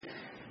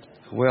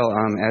Well,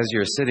 as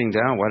you're sitting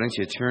down, why don't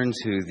you turn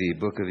to the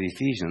book of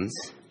Ephesians,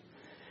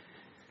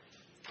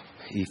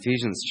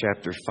 Ephesians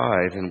chapter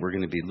 5, and we're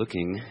going to be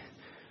looking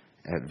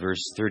at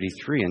verse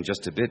 33 in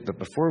just a bit. But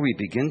before we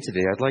begin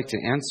today, I'd like to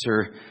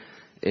answer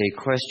a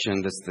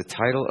question that's the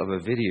title of a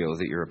video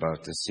that you're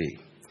about to see.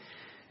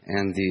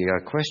 And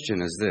the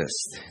question is this.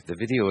 The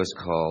video is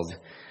called,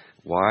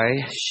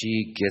 Why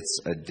She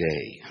Gets a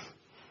Day.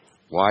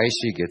 Why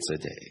She Gets a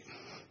Day.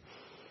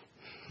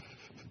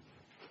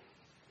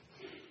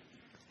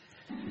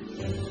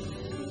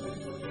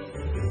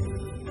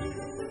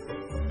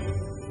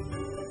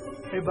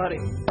 Hey, buddy.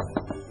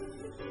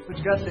 What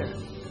you got there?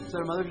 Is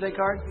that a Mother's Day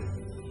card?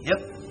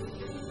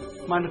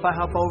 Yep. Mind if I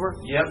hop over?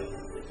 Yep.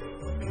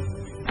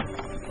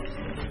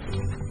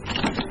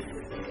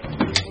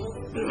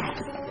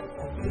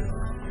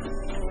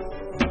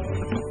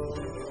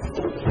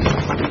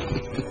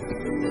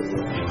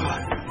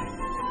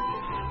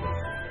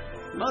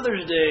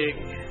 Mother's Day.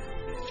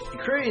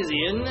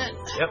 Crazy, isn't it?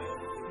 Yep.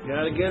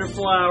 Gotta get her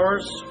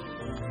flowers.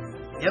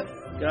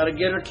 Yep. Gotta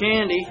get her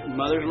candy.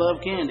 Mothers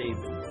love candy.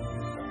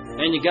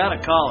 And you gotta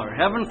call her.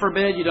 Heaven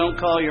forbid you don't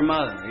call your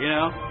mother, you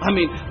know? I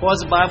mean, what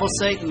does the Bible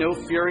say? No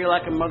fury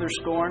like a mother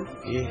scorned?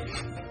 Yeah.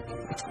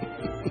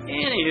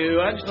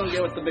 Anywho, I just don't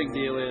get what the big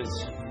deal is.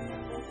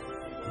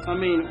 I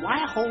mean, why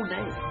a whole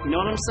day? You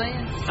know what I'm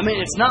saying? I mean,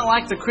 it's not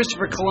like the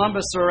Christopher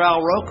Columbus or Al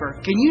Roker.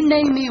 Can you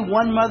name me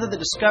one mother that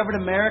discovered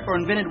America or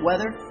invented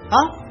weather?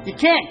 Huh? You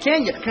can't,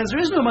 can you? Because there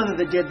is no mother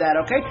that did that,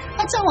 okay?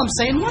 That's all I'm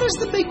saying. What is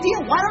the big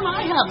deal? Why don't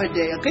I have a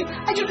day, okay?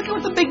 I just look at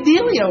what the big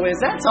dealio is,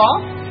 that's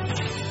all.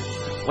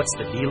 What's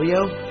the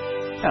dealio?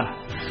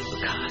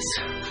 Because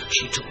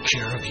She took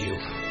care of you.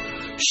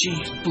 She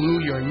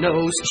blew your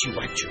nose. She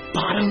wiped your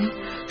bottom.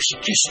 She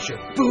kissed your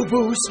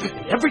boo-boos.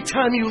 And every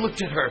time you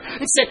looked at her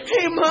and said,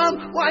 "Hey,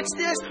 Mom, watch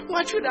this.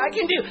 Watch what I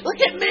can do.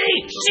 Look at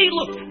me." She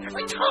looked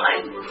every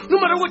time. No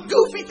matter what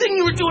goofy thing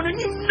you were doing, and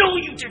you know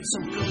you did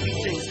some goofy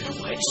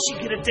things. Why did she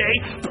get a day?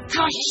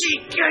 Because she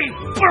gave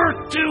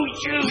birth to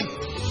you.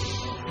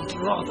 And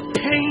through all the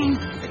pain,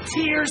 the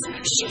tears,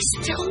 she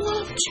still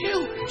loved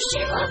you. She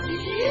loved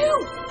you.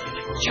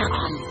 You're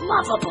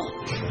unlovable.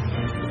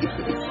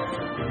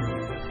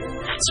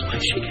 That's why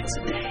she gets a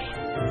day.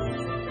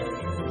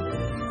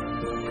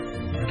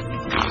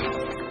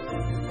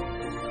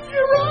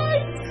 You're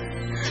right.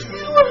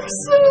 You are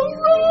so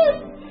right.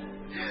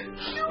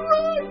 You're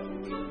right.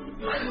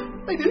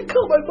 I didn't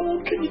call my mom.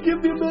 Can you give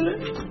me a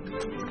minute?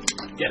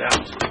 Get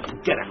out.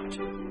 Get out.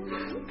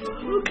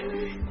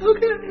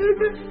 Okay.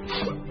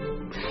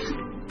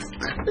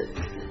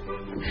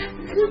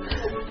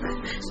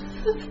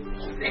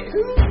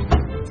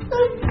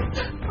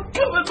 I'm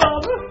coming,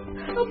 Mama.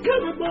 I'm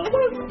coming,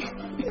 Mama.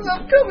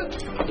 I'm coming.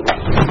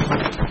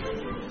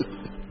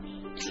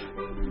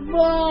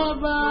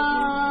 Mama.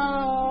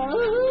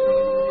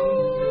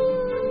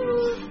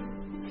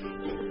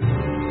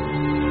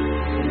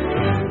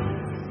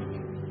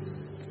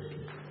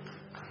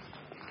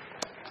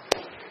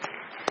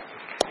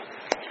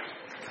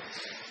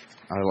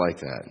 I like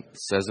that. It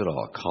says it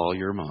all. Call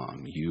your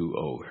mom. You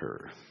owe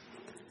her.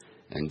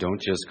 And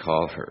don't just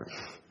call her.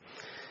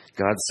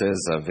 God says,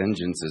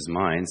 vengeance is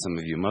mine. Some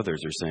of you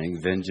mothers are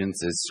saying,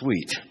 vengeance is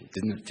sweet.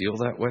 Didn't it feel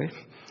that way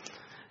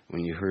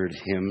when you heard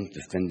him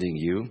defending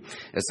you?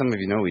 As some of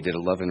you know, we did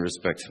a Love and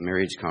Respect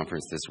marriage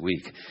conference this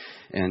week.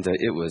 And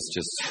it was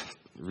just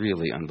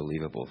really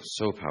unbelievable.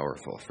 So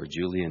powerful for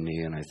Julie and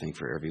me, and I think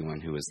for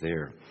everyone who was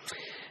there.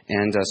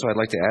 And so I'd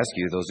like to ask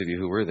you, those of you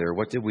who were there,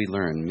 what did we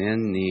learn?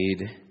 Men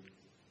need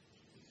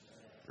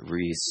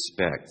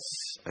respect.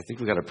 I think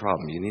we got a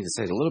problem. You need to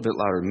say it a little bit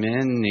louder.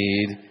 Men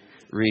need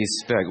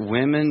respect.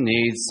 Women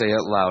need, say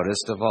it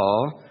loudest of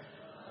all,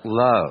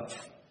 love.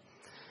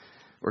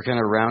 We're kind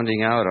of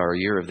rounding out our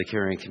year of the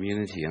caring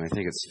community, and I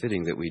think it's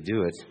fitting that we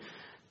do it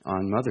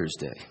on Mother's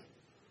Day.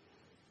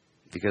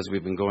 Because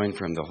we've been going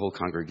from the whole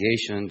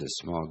congregation to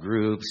small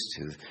groups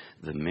to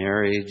the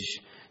marriage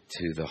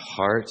to the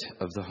heart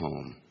of the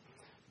home,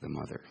 the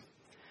mother.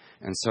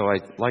 And so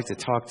I'd like to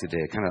talk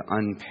today, kind of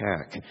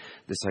unpack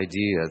this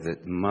idea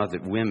that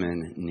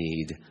women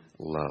need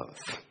love.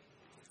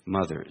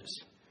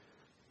 Mothers,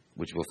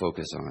 which we'll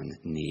focus on,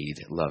 need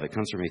love. It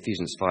comes from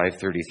Ephesians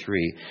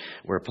 5:33,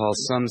 where Paul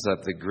sums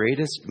up the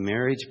greatest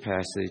marriage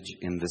passage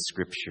in the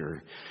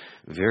Scripture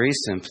very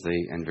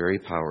simply and very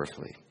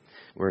powerfully,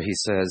 where he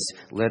says,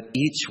 "Let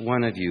each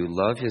one of you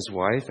love his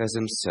wife as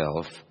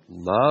himself.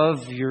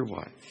 Love your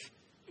wife.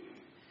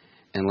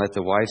 And let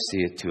the wife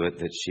see it to it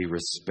that she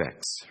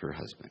respects her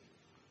husband."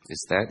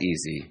 It's that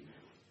easy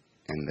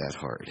and that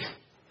hard.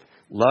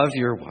 Love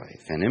your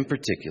wife, and in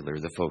particular,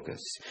 the focus,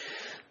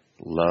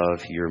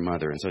 love your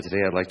mother. And so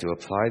today I'd like to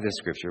apply this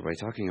scripture by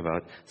talking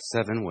about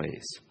 7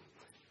 ways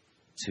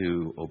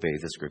to obey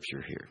the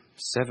scripture here.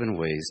 7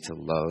 ways to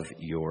love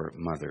your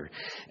mother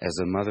as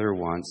a mother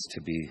wants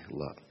to be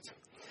loved.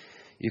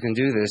 You can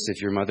do this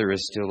if your mother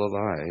is still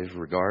alive,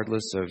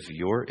 regardless of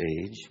your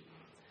age,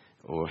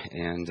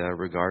 and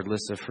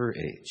regardless of her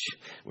age.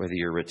 Whether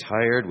you're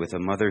retired with a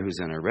mother who's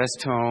in a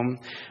rest home,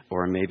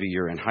 or maybe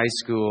you're in high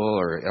school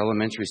or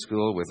elementary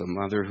school with a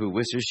mother who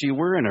wishes she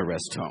were in a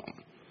rest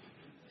home.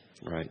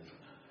 Right?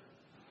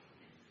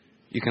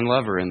 You can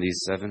love her in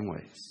these 7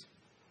 ways.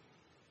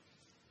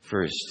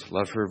 First,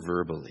 love her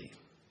verbally.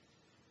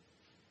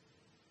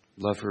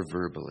 Love her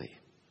verbally.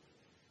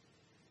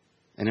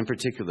 And in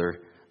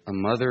particular, a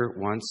mother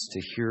wants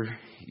to hear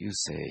you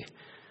say,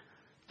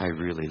 I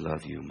really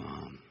love you,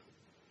 Mom.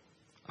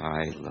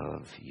 I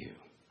love you.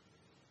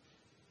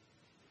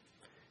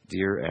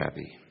 Dear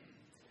Abby,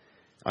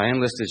 I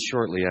enlisted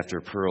shortly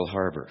after Pearl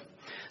Harbor.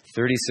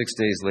 36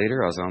 days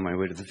later, I was on my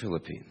way to the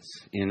Philippines.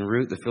 En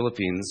route, the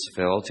Philippines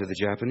fell to the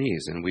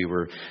Japanese, and we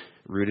were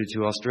routed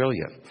to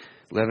Australia.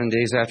 11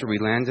 days after we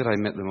landed, I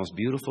met the most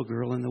beautiful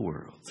girl in the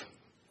world.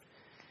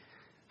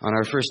 On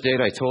our first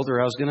date, I told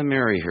her I was going to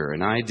marry her,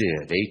 and I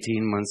did, 18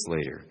 months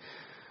later,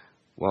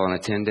 while on a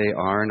 10-day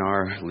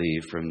R&R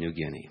leave from New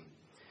Guinea.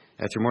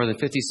 After more than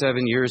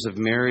 57 years of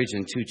marriage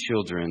and 2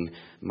 children,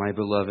 my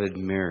beloved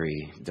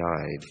Mary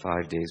died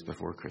 5 days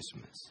before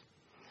Christmas.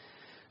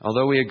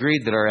 Although we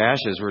agreed that our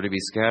ashes were to be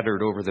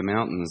scattered over the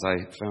mountains, I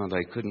found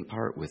I couldn't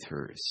part with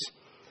hers.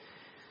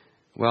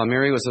 While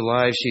Mary was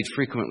alive, she'd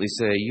frequently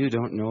say, you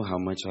don't know how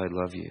much I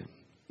love you.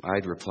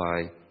 I'd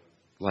reply,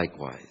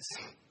 likewise.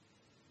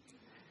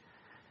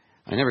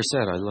 I never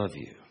said I love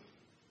you.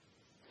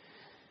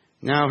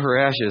 Now her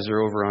ashes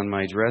are over on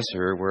my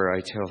dresser, where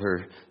I tell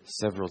her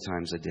several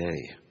times a day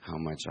how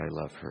much I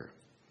love her.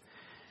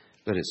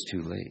 But it's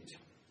too late.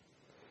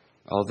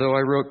 Although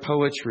I wrote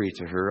poetry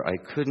to her, I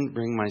couldn't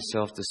bring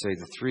myself to say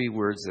the 3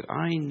 words that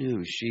I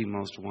knew she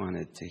most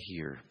wanted to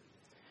hear.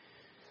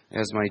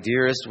 As my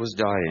dearest was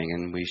dying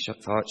and we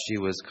thought she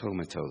was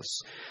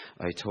comatose,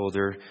 I told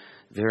her,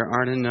 there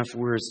aren't enough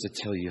words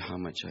to tell you how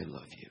much I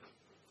love you.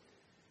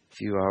 A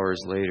few hours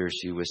later,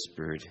 she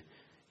whispered,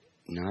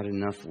 not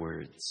enough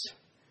words,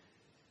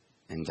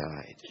 and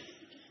died.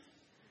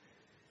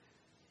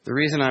 The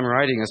reason I'm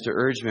writing is to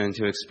urge men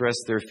to express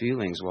their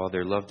feelings while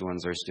their loved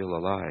ones are still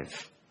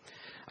alive.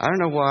 I don't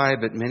know why,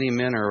 but many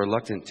men are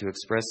reluctant to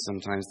express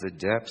sometimes the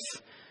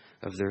depth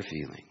of their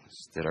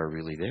feelings that are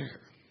really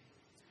there.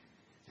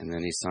 And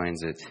then he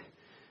signs it,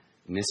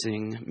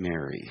 Missing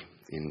Mary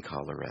in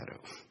Colorado.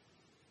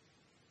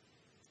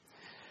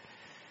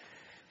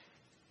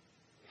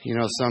 You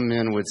know, some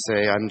men would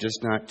say, I'm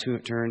just not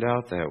turned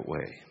out that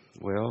way.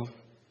 Well,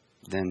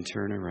 then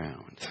turn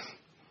around.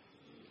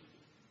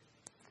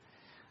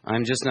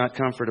 I'm just not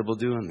comfortable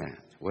doing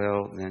that.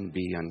 Well, then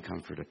be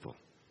uncomfortable.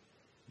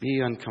 Be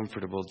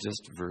uncomfortable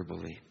just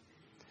verbally.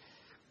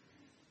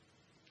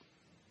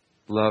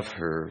 Love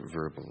her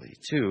verbally.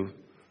 2,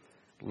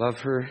 love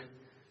her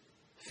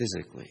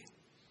physically.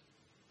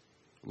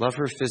 Love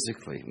her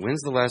physically.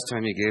 When's the last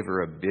time you gave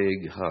her a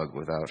big hug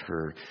without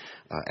her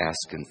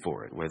asking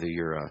for it? Whether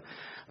you're a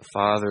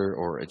father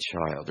or a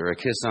child, or a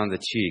kiss on the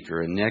cheek,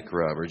 or a neck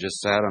rub, or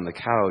just sat on the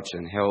couch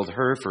and held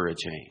her for a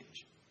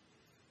change.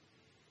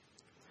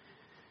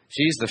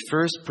 She's the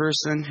first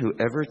person who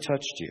ever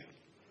touched you.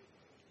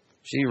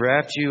 She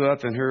wrapped you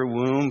up in her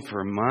womb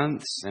for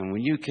months, and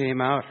when you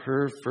came out,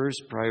 her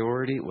first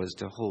priority was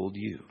to hold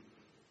you.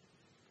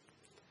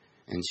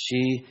 And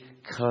she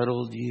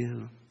cuddled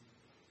you.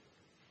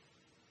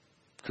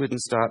 Couldn't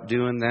stop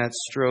doing that,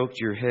 stroked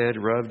your head,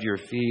 rubbed your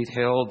feet,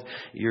 held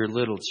your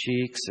little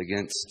cheeks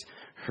against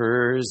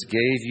hers,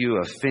 gave you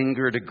a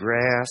finger to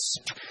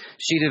grasp.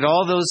 She did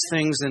all those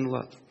things in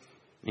love,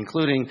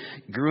 including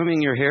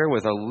grooming your hair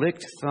with a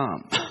licked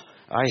thumb.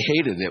 I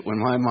hated it when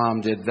my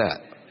mom did that.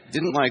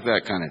 Didn't like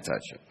that kind of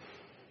touch.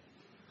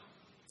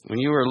 When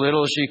you were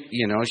little,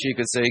 she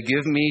could say,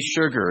 give me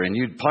sugar, and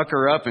you'd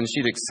pucker up and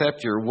she'd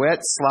accept your wet,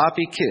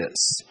 sloppy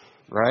kiss,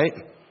 right?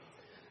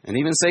 And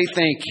even say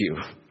thank you.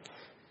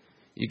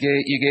 You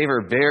gave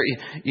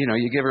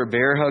her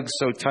bear hugs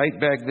so tight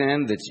back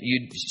then that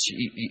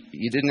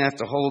you didn't have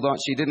to hold on.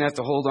 She didn't have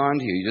to hold on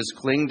to you. You just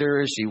clinged to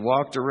her as she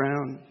walked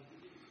around.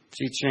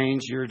 She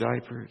changed your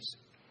diapers,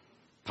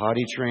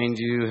 potty trained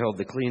you, held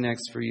the Kleenex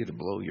for you to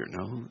blow your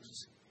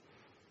nose.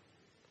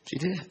 She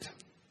did.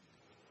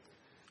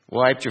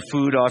 Wiped your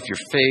food off your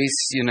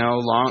face,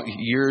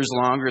 years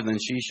longer than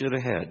she should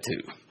have had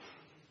to.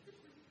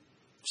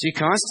 She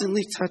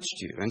constantly touched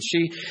you, and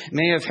she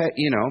may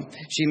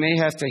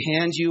have to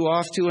hand you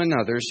off to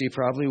another. She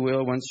probably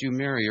will once you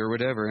marry or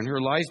whatever. And her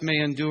life may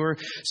endure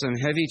some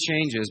heavy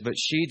changes, but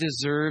she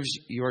deserves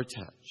your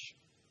touch.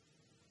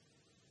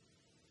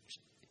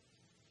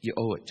 You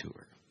owe it to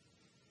her.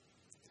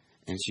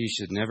 And she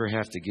should never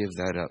have to give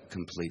that up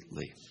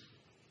completely,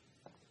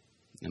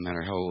 no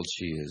matter how old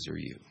she is or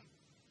you.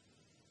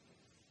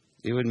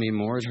 It would mean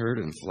more to her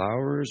than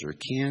flowers or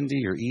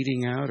candy or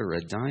eating out or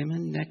a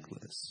diamond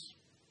necklace.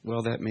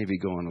 Well, that may be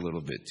going a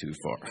little bit too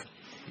far.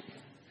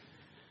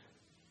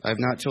 I've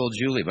not told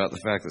Julie about the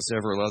fact that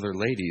several other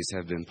ladies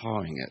have been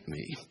pawing at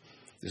me.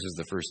 This is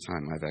the first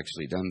time I've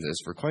actually done this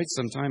for quite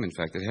some time. In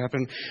fact, it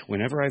happened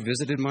whenever I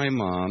visited my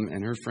mom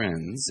and her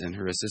friends in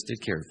her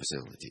assisted care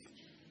facility.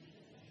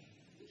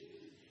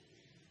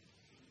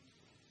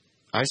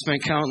 I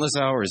spent countless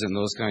hours in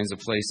those kinds of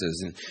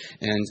places.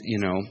 And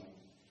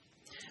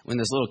when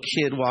this little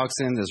kid walks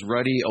in, this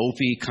ruddy,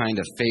 opie kind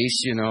of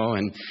face,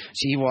 and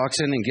she walks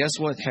in, and guess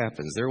what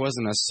happens? There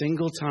wasn't a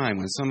single time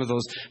when some of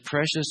those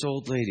precious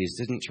old ladies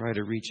didn't try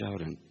to reach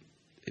out and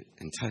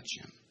touch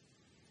him.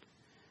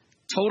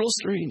 Total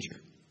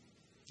stranger.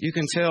 You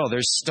can tell they're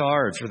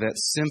starved for that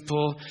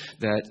simple,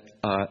 that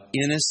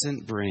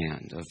innocent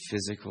brand of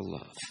physical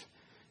love.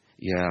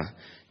 Yeah,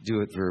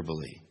 do it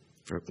verbally,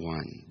 for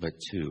one. But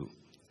two,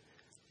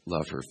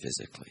 love her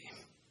physically.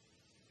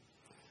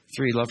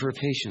 Three, love her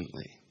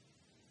patiently.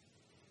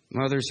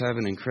 Mothers have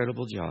an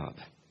incredible job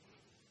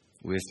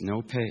with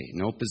no pay.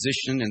 No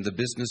position in the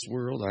business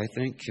world, I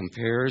think,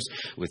 compares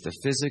with the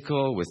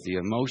physical, with the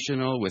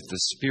emotional, with the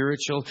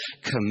spiritual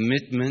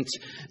commitment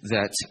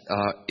that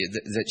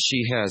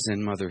she has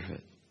in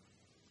motherhood.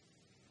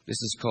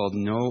 This is called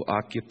no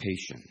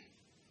occupation.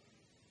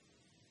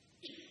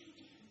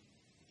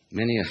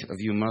 Many of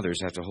you mothers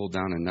have to hold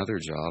down another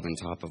job on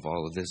top of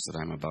all of this that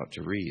I'm about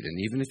to read. And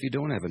even if you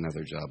don't have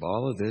another job,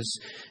 all of this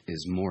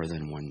is more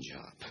than one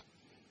job.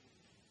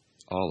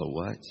 All of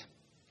what?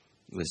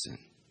 Listen.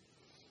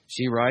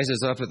 She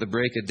rises up at the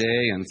break of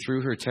day, and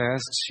through her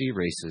tasks she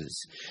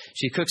races.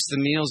 She cooks the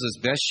meals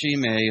as best she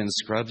may and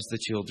scrubs the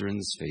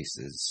children's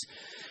faces.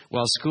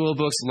 While school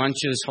books,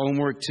 lunches,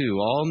 homework too,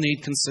 all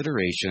need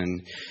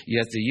consideration,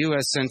 yet the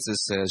U.S.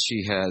 Census says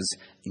she has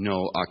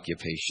no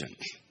occupation.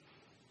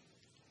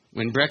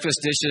 When breakfast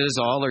dishes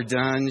all are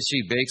done,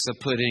 she bakes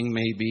a pudding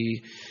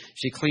maybe.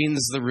 She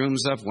cleans the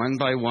rooms up one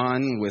by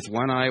one with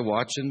one eye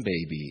watching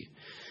baby.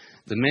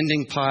 The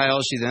mending pile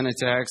she then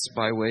attacks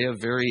by way of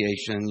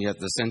variation, yet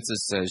the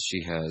census says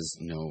she has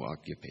no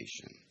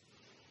occupation.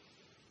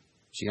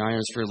 She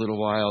irons for a little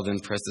while, then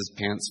presses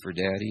pants for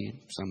daddy.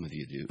 Some of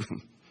you do.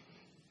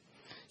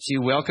 She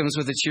welcomes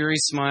with a cheery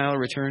smile,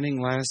 returning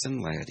lass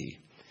and laddie.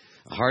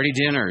 A hearty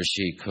dinner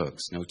she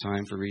cooks, no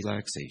time for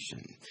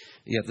relaxation.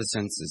 Yet the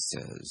census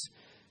says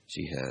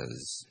she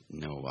has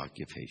no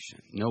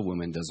occupation. No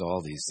woman does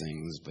all these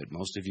things, but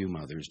most of you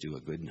mothers do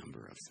a good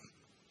number of them.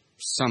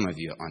 Some of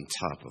you on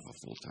top of a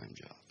full-time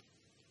job.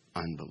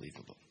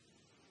 Unbelievable.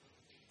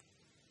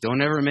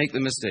 Don't ever make the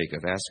mistake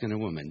of asking a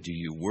woman, do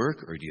you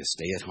work or do you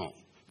stay at home?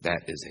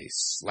 That is a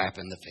slap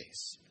in the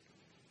face.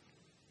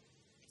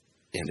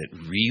 And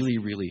it really,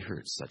 really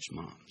hurts such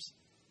moms.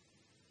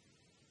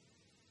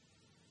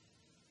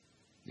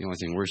 The only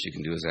thing worse you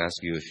can do is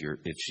ask you if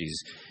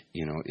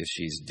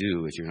she's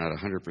due, if you're not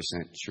 100%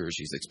 sure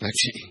she's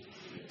expecting.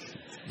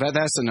 But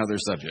that's another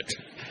subject.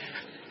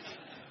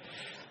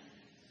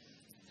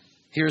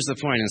 Here's the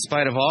point. In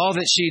spite of all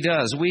that she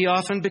does, we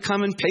often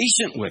become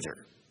impatient with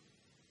her.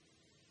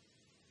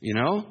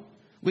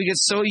 We get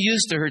so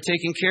used to her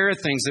taking care of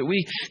things that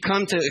we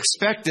come to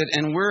expect it,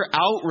 and we're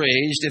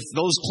outraged if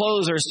those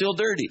clothes are still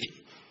dirty.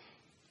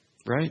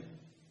 Right?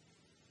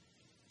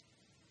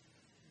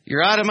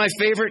 You're out of my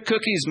favorite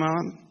cookies,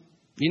 Mom.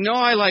 You know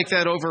I like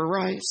that over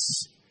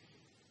rice.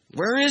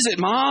 Where is it,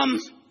 Mom?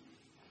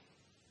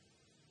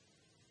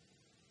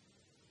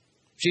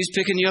 She's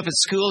picking you up at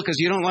school because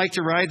you don't like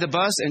to ride the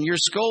bus, and you're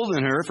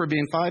scolding her for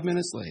being 5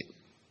 minutes late.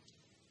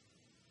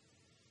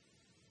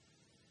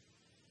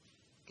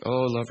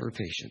 Oh, love her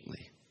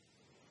patiently,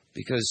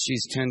 because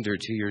she's tender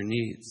to your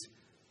needs.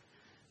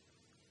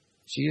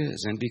 She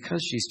is, and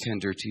because she's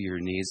tender to your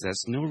needs,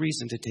 that's no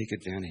reason to take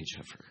advantage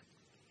of her.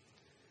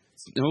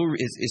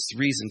 It's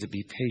reason to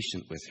be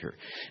patient with her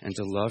and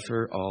to love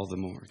her all the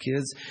more.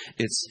 Kids,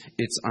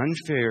 it's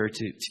unfair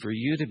for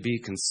you to be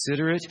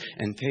considerate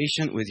and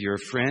patient with your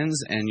friends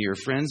and your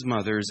friends'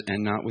 mothers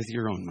and not with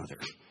your own mother.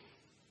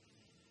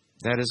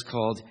 That is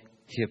called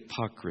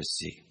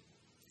hypocrisy.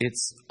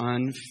 It's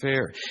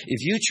unfair.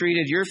 If you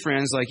treated your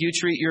friends like you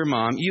treat your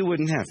mom, you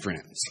wouldn't have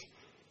friends.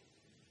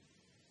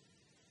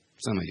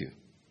 Some of you.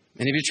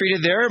 And if you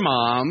treated their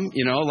mom,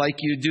 like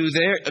you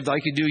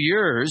do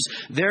yours,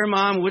 their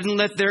mom wouldn't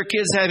let their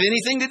kids have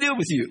anything to do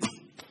with you.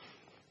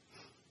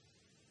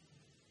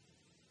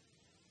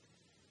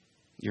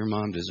 Your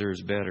mom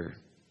deserves better.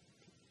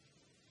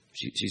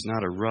 She's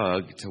not a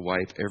rug to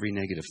wipe every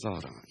negative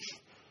thought on.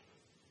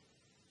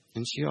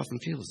 And she often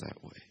feels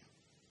that way.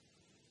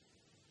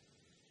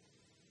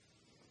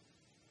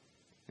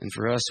 And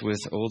for us with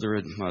older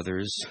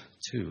mothers,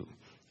 too,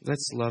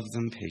 let's love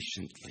them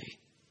patiently.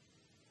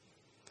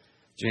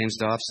 James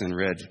Dobson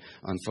read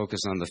on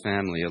Focus on the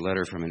Family a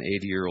letter from an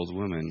 80-year-old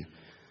woman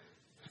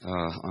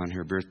on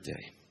her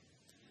birthday.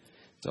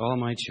 To all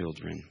my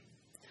children,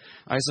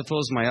 I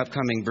suppose my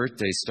upcoming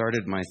birthday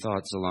started my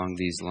thoughts along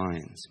these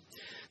lines.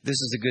 This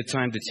is a good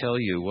time to tell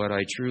you what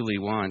I truly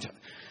want.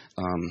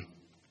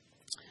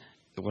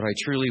 What I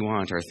truly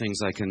want are things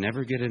I can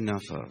never get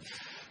enough of,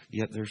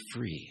 yet they're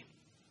free.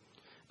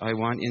 I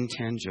want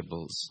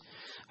intangibles.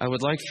 I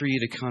would like for you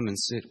to come and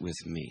sit with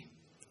me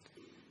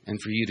and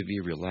for you to be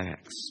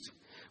relaxed.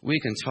 We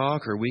can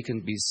talk or we can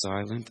be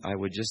silent. I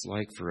would just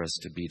like for us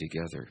to be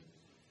together.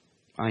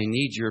 I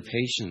need your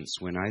patience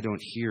when I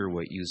don't hear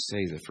what you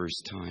say the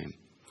first time.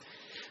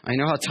 I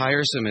know how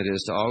tiresome it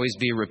is to always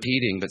be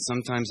repeating, but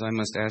sometimes I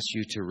must ask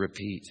you to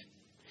repeat.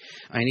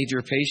 I need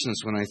your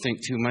patience when I think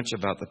too much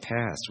about the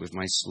past with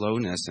my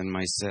slowness and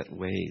my set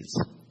ways.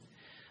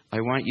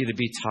 I want you to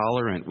be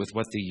tolerant with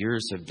what the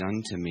years have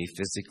done to me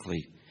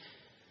physically.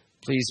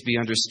 Please be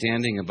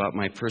understanding about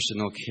my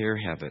personal care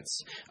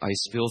habits. I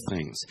spill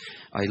things.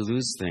 I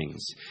lose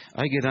things.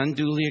 I get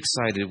unduly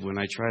excited when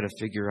I try to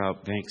figure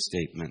out bank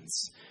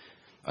statements.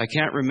 I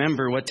can't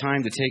remember what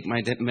time to take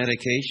my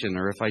medication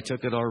or if I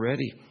took it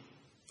already.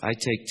 I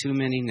take too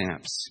many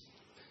naps.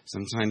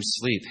 Sometimes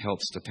sleep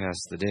helps to pass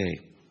the day.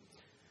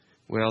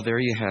 Well, there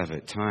you have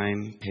it.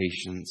 Time,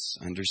 patience,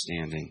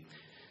 understanding.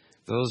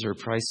 Those are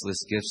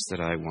priceless gifts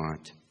that I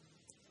want.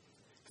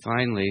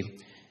 Finally,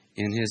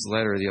 in his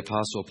letter, the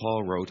Apostle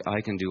Paul wrote,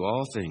 I can do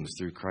all things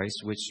through Christ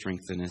which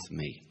strengtheneth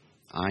me.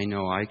 I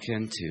know I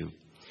can too.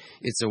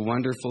 It's a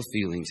wonderful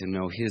feeling to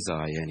know his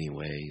eye,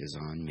 anyway, is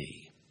on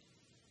me.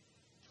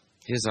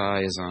 His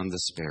eye is on the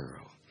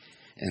sparrow,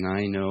 and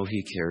I know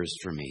he cares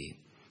for me.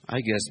 I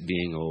guess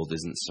being old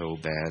isn't so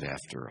bad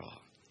after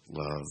all.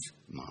 Love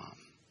Mom.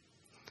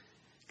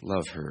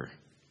 Love her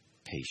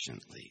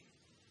patiently.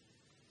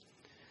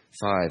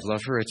 5,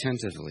 love her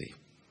attentively.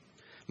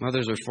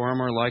 Mothers are far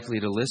more likely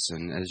to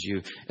listen as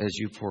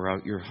you pour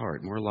out your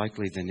heart, more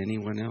likely than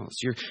anyone else.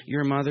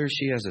 Your mother,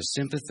 she has a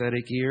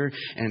sympathetic ear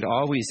and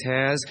always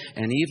has.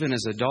 And even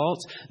as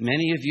adults,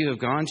 many of you have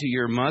gone to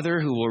your mother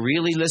who will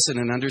really listen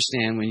and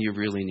understand when you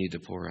really need to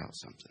pour out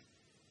something.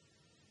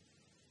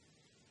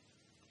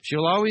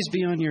 She'll always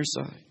be on your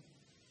side.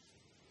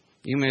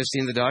 You may have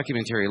seen the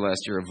documentary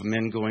last year of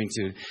men going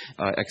to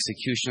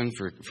execution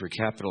for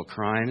capital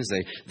crimes.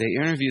 They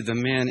interviewed the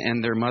men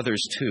and their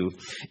mothers too.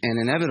 And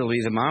inevitably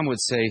the mom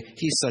would say,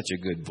 he's such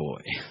a good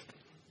boy.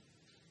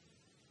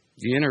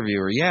 The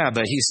interviewer, yeah,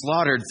 but he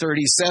slaughtered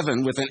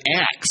 37 with an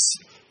axe.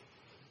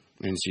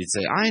 And she'd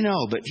say, I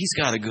know, but he's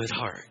got a good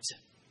heart.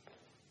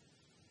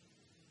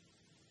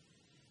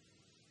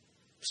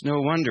 It's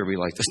no wonder we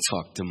like to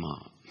talk to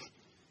Mom.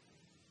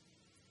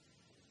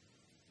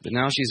 But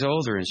now she's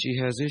older and she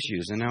has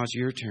issues, and now it's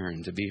your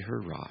turn to be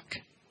her rock.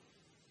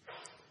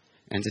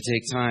 And to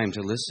take time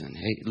to listen.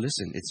 Hey,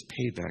 listen, it's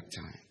payback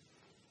time.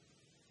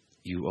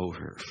 You owe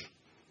her.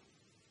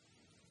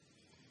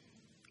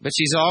 But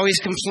she's always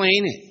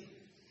complaining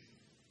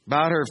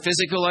about her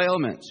physical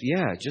ailments.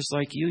 Yeah, just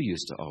like you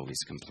used to always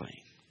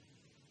complain.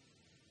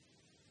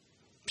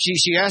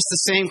 She asked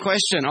the same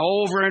question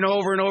over and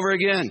over and over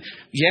again.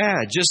 Yeah,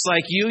 just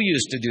like you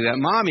used to do that.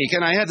 Mommy,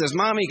 can I have this?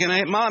 Mommy, can I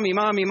have mommy.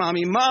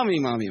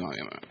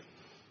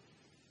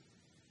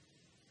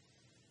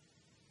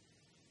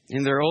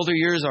 In their older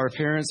years, our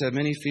parents have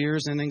many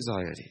fears and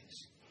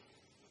anxieties.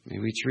 May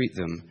we treat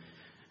them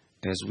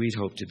as we'd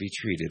hope to be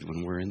treated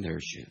when we're in their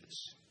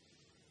shoes.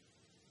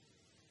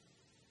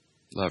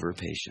 Love her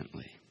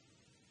patiently.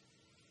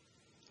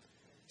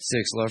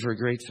 6, love her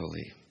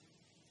gratefully.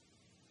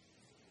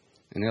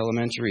 In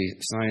elementary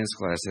science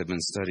class, I've been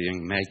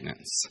studying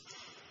magnets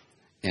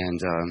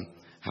and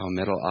how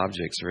metal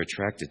objects are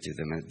attracted to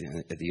them.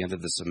 At the end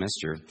of the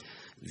semester,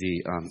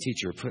 the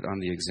teacher put on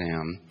the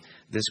exam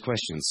this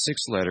question,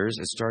 6 letters,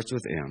 it starts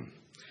with M.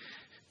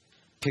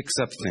 Picks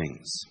up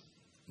things.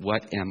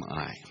 What am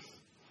I?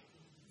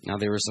 Now,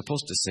 they were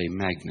supposed to say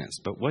magnets,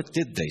 but what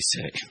did they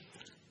say?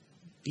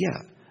 Yeah,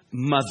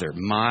 mother,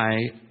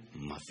 my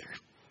mother.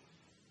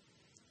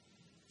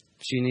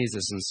 She needs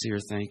a sincere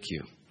thank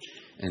you.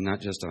 And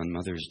not just on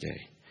Mother's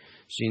Day.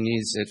 She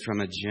needs it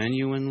from a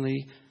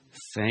genuinely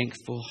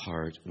thankful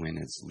heart when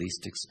it's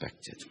least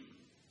expected.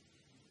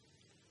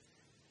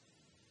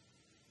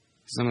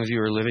 Some of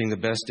you are living the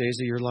best days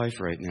of your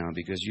life right now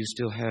because you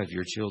still have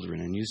your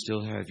children and you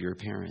still have your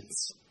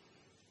parents.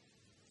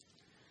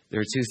 There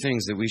are 2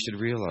 things that we should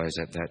realize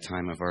at that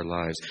time of our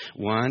lives.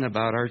 One,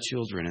 about our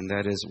children, and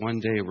that is one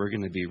day we're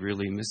going to be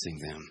really missing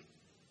them.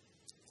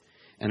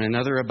 And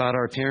another about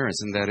our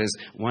parents, and that is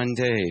one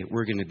day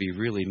we're going to be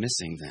really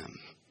missing them.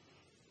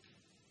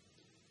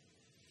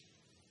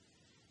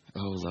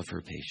 Oh, love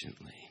her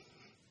patiently.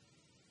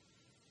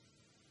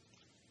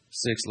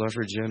 6, love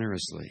her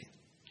generously.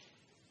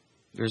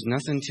 There's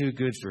nothing too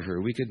good for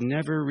her. We could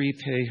never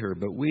repay her,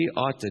 but we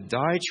ought to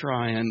die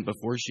trying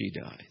before she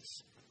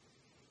dies.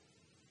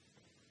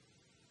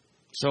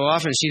 So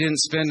often she didn't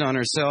spend on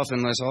herself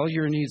unless all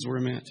your needs were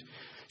met.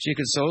 She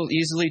could so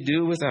easily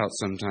do without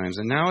sometimes.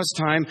 And now it's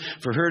time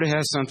for her to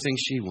have something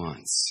she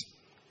wants.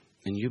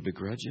 And you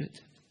begrudge it?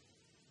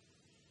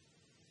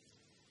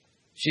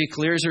 She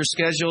clears her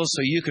schedule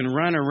so you can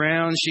run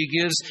around. She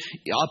gives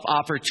up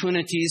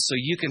opportunities so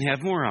you can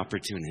have more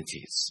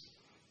opportunities.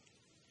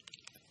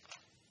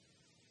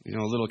 You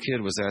know, a little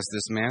kid was asked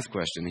this math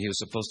question. He was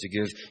supposed to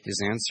give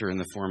his answer in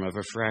the form of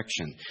a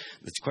fraction.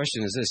 The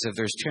question is this: if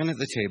there's 10 at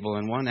the table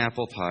and 1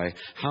 apple pie,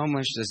 how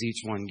much does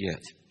each one get?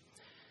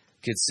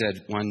 Kid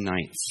said 1/9.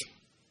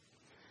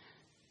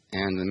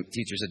 And the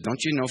teacher said,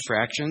 don't you know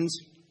fractions?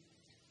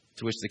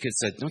 To which the kid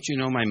said, don't you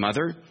know my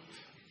mother?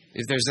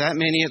 If there's that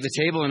many at the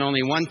table and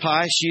only 1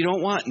 pie, she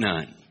don't want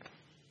none.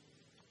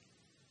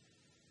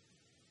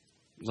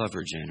 Love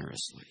her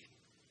generously.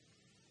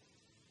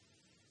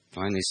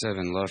 Finally,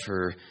 7, love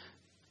her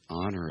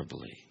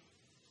honorably.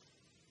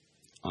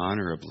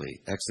 Honorably.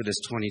 Exodus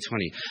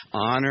 20:20.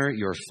 Honor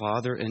your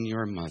father and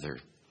your mother.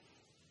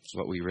 It's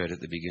what we read at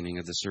the beginning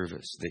of the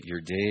service, that your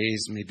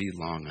days may be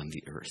long on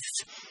the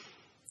earth.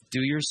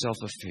 Do yourself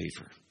a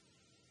favor.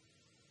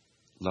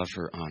 Love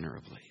her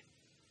honorably.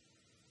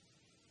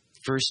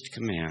 First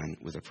command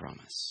with a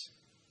promise.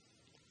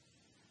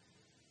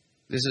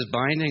 This is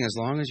binding as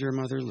long as your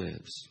mother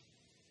lives.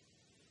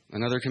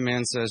 Another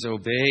command says,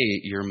 obey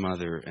your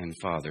mother and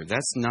father.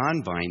 That's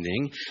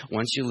non-binding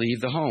once you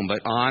leave the home, but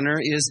honor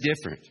is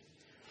different.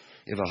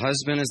 If a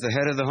husband is the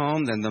head of the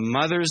home, then the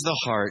mother's the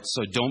heart,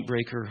 so don't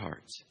break her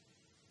heart.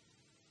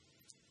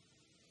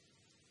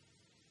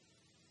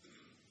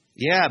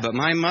 Yeah, but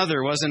my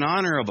mother wasn't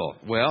honorable.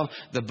 Well,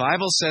 the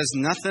Bible says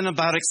nothing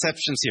about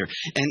exceptions here.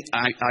 And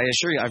I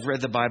assure you, I've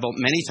read the Bible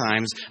many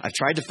times. I've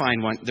tried to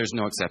find one. There's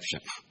no exception.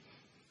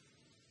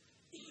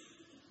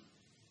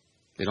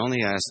 It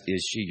only asks,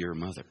 is she your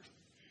mother?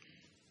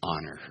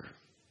 Honor her.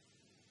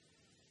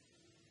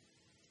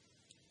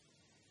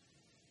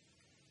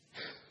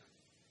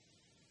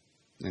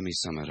 Let me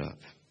sum it up.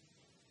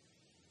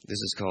 This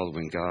is called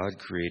when God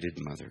created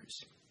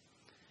mothers.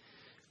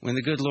 When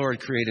the good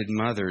Lord created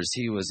mothers,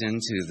 he was into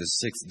the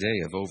 6th day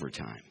of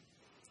overtime.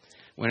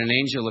 When an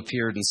angel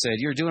appeared and said,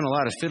 you're doing a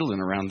lot of fiddling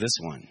around this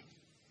one.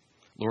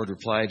 Lord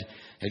replied,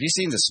 have you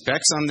seen the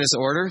specs on this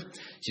order?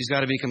 She's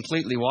got to be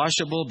completely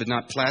washable, but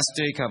not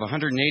plastic, have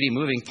 180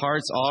 moving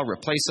parts, all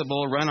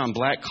replaceable, run on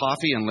black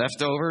coffee and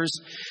leftovers,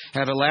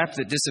 have a lap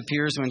that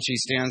disappears when she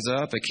stands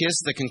up, a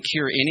kiss that can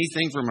cure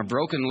anything from a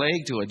broken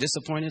leg to a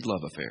disappointed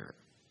love affair.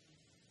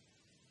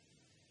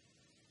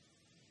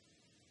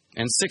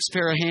 And 6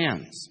 pair of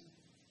hands.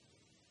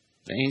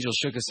 The angel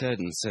shook his head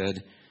and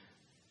said,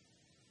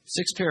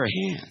 6 pair of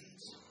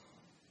hands?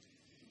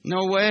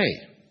 No way.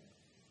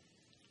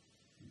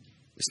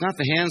 It's not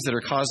the hands that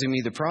are causing me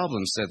the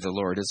problem, said the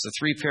Lord. It's the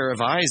 3 pair of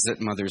eyes that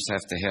mothers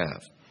have to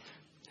have.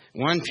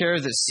 1 pair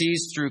that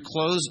sees through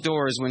closed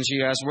doors when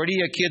she asks, what are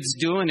you kids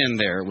doing in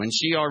there? When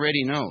she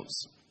already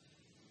knows.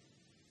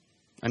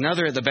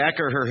 Another at the back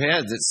of her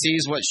head that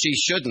sees what she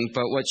shouldn't,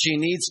 but what she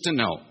needs to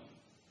know.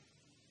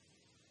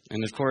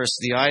 And of course,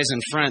 the eyes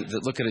in front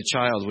that look at a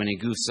child when he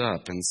goofs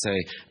up and say,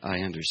 I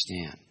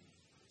understand.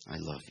 I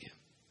love you.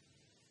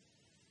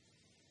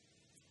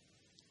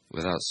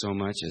 Without so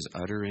much as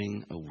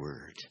uttering a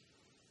word.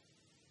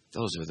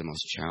 Those are the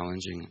most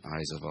challenging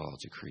eyes of all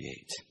to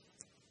create.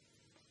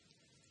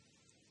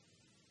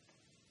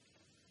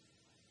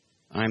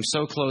 I'm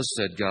so close,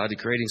 said God, to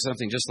creating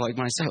something just like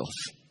myself.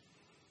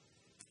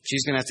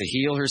 She's going to have to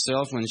heal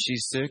herself when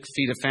she's sick,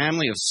 feed a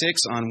family of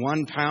 6 on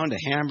 1 pound of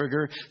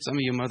hamburger. Some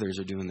of you mothers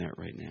are doing that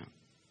right now.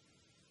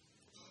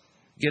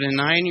 Get a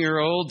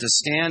 9-year-old to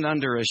stand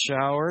under a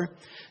shower.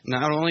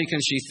 Not only can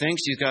she think,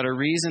 she's got to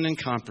reason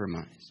and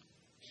compromise.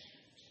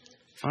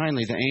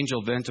 Finally, the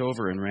angel bent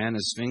over and ran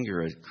his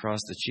finger across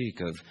the cheek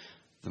of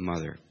the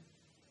mother.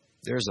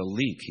 There's a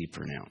leak, he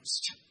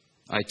pronounced.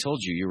 I told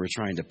you you were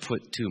trying to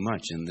put too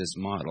much in this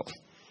model.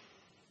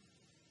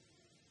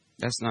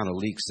 That's not a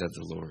leak, said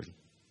the Lord.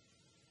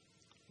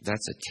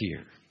 That's a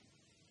tear.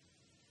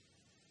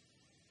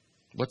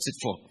 What's it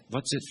for?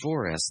 What's it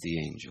for? Asked the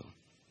angel.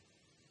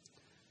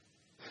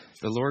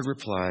 The Lord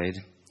replied,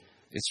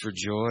 it's for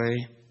joy,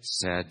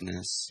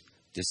 sadness,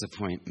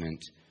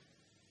 disappointment,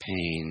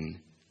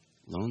 pain,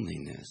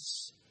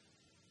 loneliness,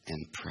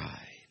 and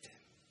pride.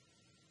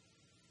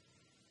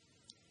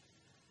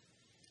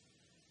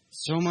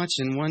 So much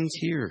in 1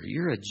 tear.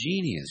 You're a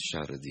genius,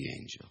 shouted the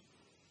angel.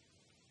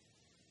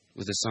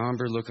 With a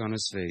somber look on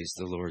his face,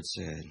 the Lord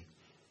said,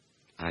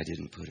 I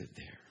didn't put it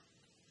there.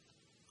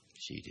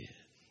 She did.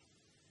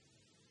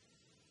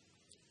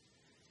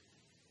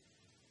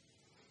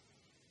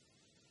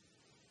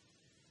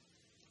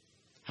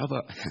 How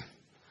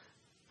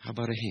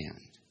about a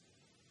hand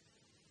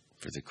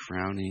for the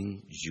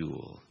crowning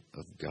jewel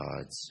of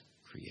God's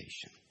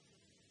creation?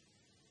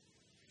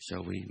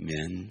 Shall we,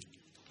 men,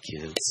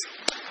 kids?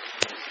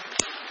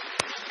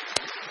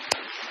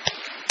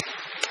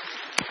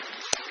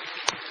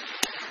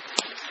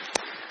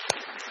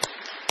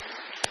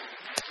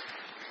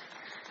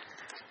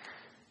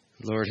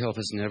 Lord, help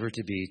us never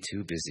to be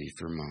too busy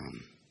for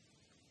Mom.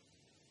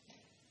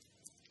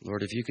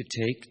 Lord, if you could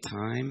take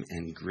time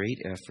and great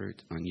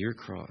effort on your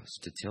cross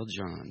to tell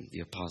John,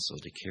 the apostle,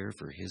 to care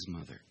for his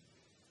mother.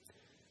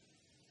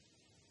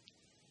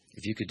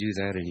 If you could do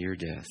that in your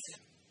death,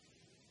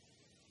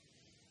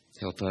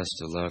 help us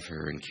to love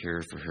her and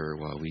care for her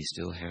while we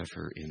still have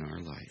her in our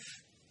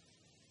life.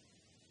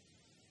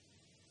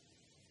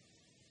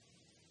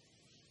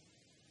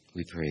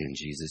 We pray in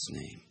Jesus'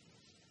 name.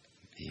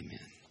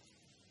 Amen.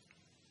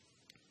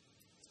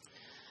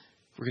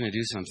 We're going to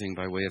do something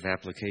by way of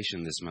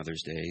application this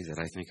Mother's Day that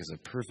I think is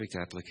a perfect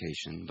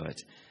application, but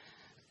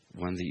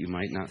one that you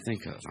might not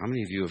think of. How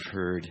many of you have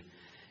heard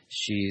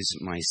She's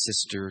My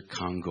Sister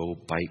Congo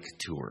Bike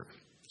Tour?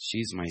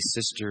 She's My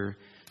Sister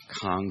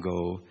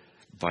Congo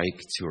bike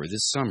tour.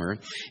 This summer, 8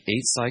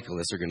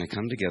 cyclists are going to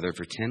come together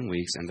for 10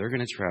 weeks, and they're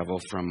going to travel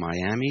from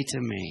Miami to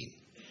Maine.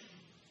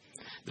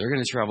 They're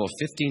going to travel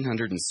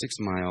 1,506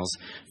 miles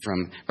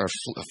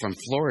from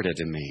Florida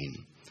to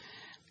Maine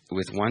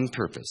with one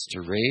purpose,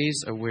 to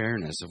raise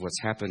awareness of what's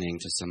happening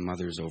to some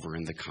mothers over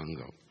in the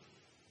Congo,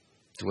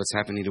 to what's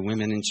happening to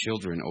women and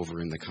children over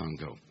in the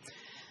Congo,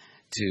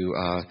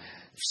 to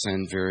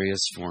send various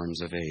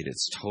forms of aid.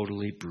 It's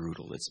totally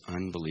brutal. It's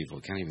unbelievable.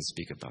 Can't even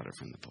speak about it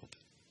from the pulpit.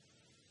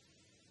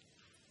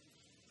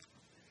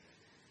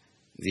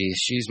 The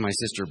She's My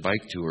Sister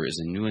bike tour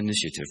is a new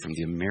initiative from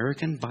the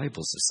American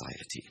Bible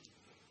Society.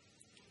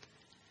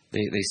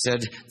 They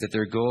said that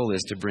their goal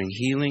is to bring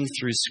healing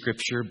through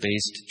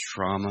Scripture-based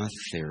trauma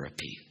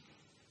therapy.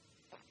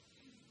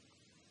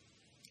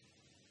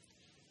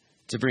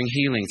 To bring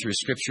healing through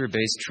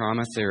Scripture-based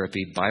trauma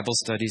therapy, Bible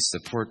studies,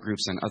 support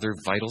groups, and other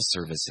vital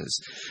services,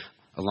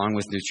 along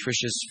with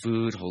nutritious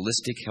food,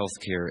 holistic health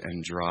care,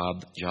 and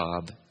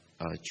job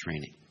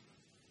training.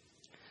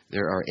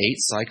 There are 8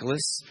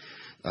 cyclists.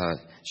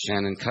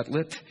 Shannon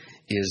Cutlip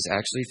is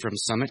actually from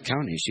Summit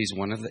County. She's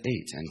one of the 8.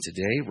 And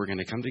today we're going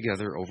to come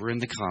together over in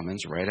the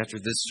Commons right after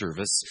this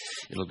service.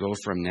 It'll go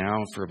from now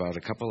for about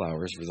a couple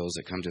hours for those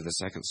that come to the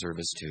second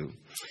service too.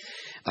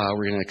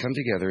 We're going to come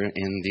together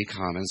in the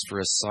Commons for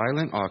a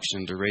silent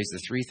auction to raise the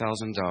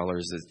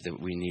 $3,000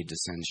 that we need to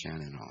send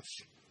Shannon off.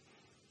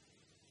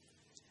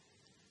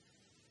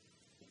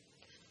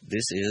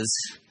 This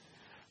is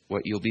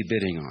what you'll be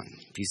bidding on,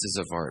 pieces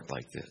of art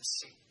like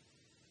this.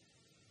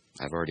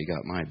 I've already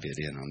got my bid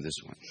in on this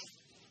one,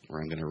 where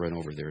I'm going to run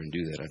over there and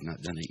do that. I've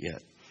not done it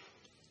yet.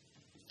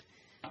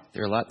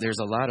 There's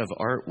a lot of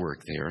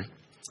artwork there.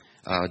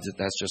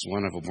 That's just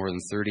one of more than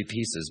 30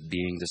 pieces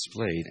being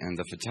displayed, and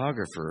the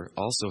photographer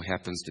also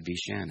happens to be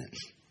Shannon.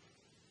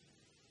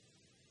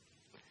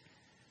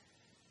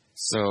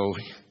 So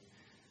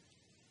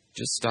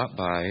just stop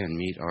by and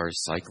meet our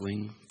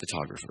cycling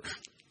photographer,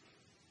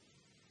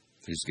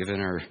 who's given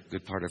her a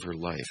good part of her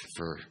life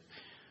for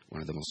one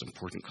of the most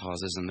important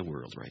causes in the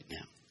world right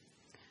now,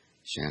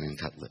 Shannon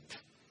Cutlip.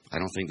 I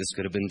don't think this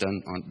could have been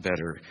done on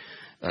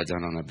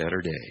a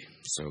better day.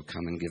 So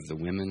come and give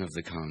the women of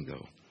the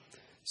Congo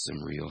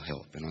some real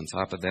help. And on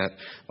top of that,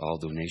 all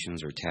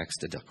donations are tax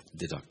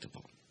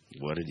deductible.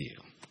 What a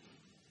deal.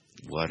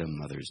 What a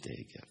Mother's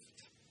Day gift.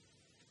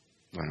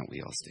 Why don't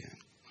we all stand?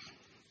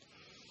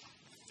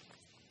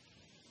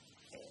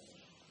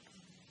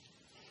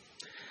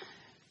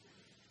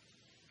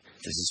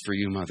 This is for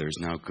you mothers.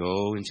 Now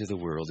go into the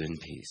world in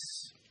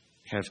peace.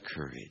 Have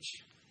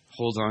courage.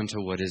 Hold on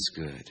to what is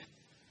good.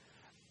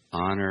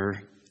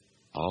 Honor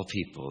all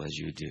people as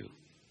you do.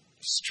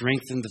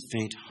 Strengthen the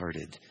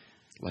faint-hearted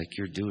like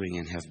you're doing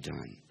and have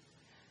done.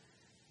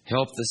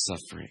 Help the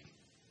suffering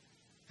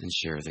and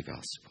share the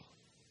gospel.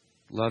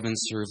 Love and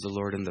serve the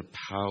Lord in the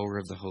power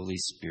of the Holy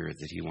Spirit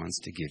that He wants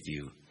to give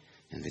you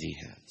and that He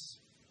has.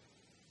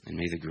 And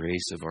may the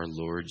grace of our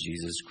Lord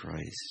Jesus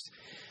Christ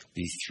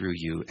be through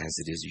you as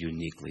it is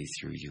uniquely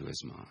through you as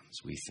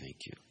moms. We thank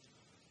you.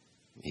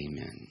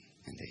 Amen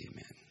and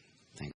amen.